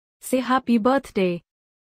say happy birthday.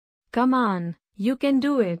 Come on, you can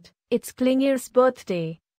do it. It's Klinger's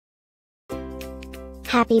birthday.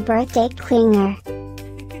 Happy birthday, Klinger.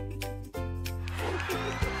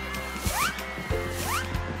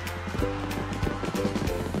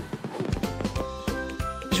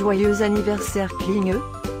 Joyeux anniversaire, Klinger.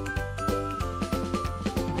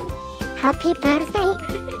 Happy birthday,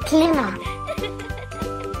 Klinger.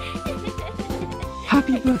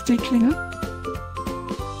 Happy birthday, Klinger.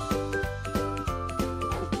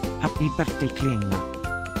 Happy birthday, Klinger.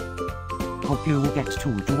 Hope you get to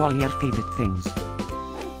do all your favorite things.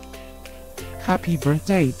 Happy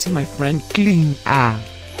birthday to my friend Klinger.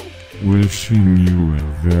 Wishing you a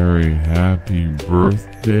very happy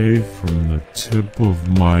birthday from the tip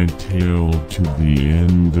of my tail to the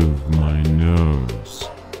end of my nose.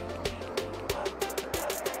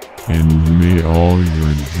 And may all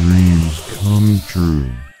your dreams come true.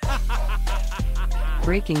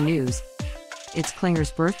 Breaking news. It's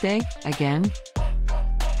Klinger's birthday, again?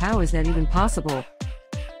 How is that even possible?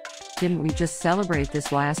 Didn't we just celebrate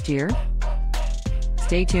this last year?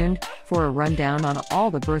 Stay tuned for a rundown on all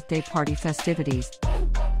the birthday party festivities.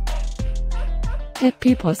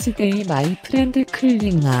 Happy birthday, my friend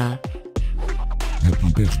Klinger.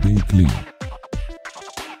 Happy birthday, Klinger.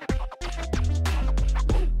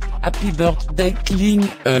 Happy birthday,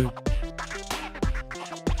 Klinger.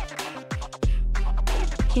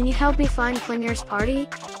 Can you help me find Klinger's party?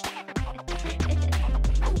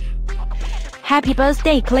 Happy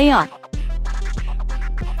birthday, Klinger.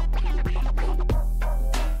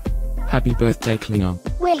 Happy birthday, Klinger.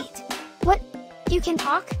 Wait, what? You can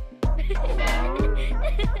talk?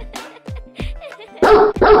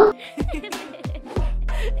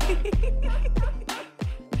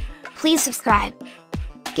 Please subscribe,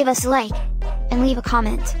 give us a like, and leave a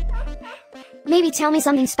comment. Maybe tell me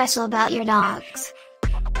something special about your dogs.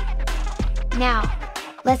 Now,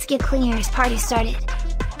 let's get Klinger's party started.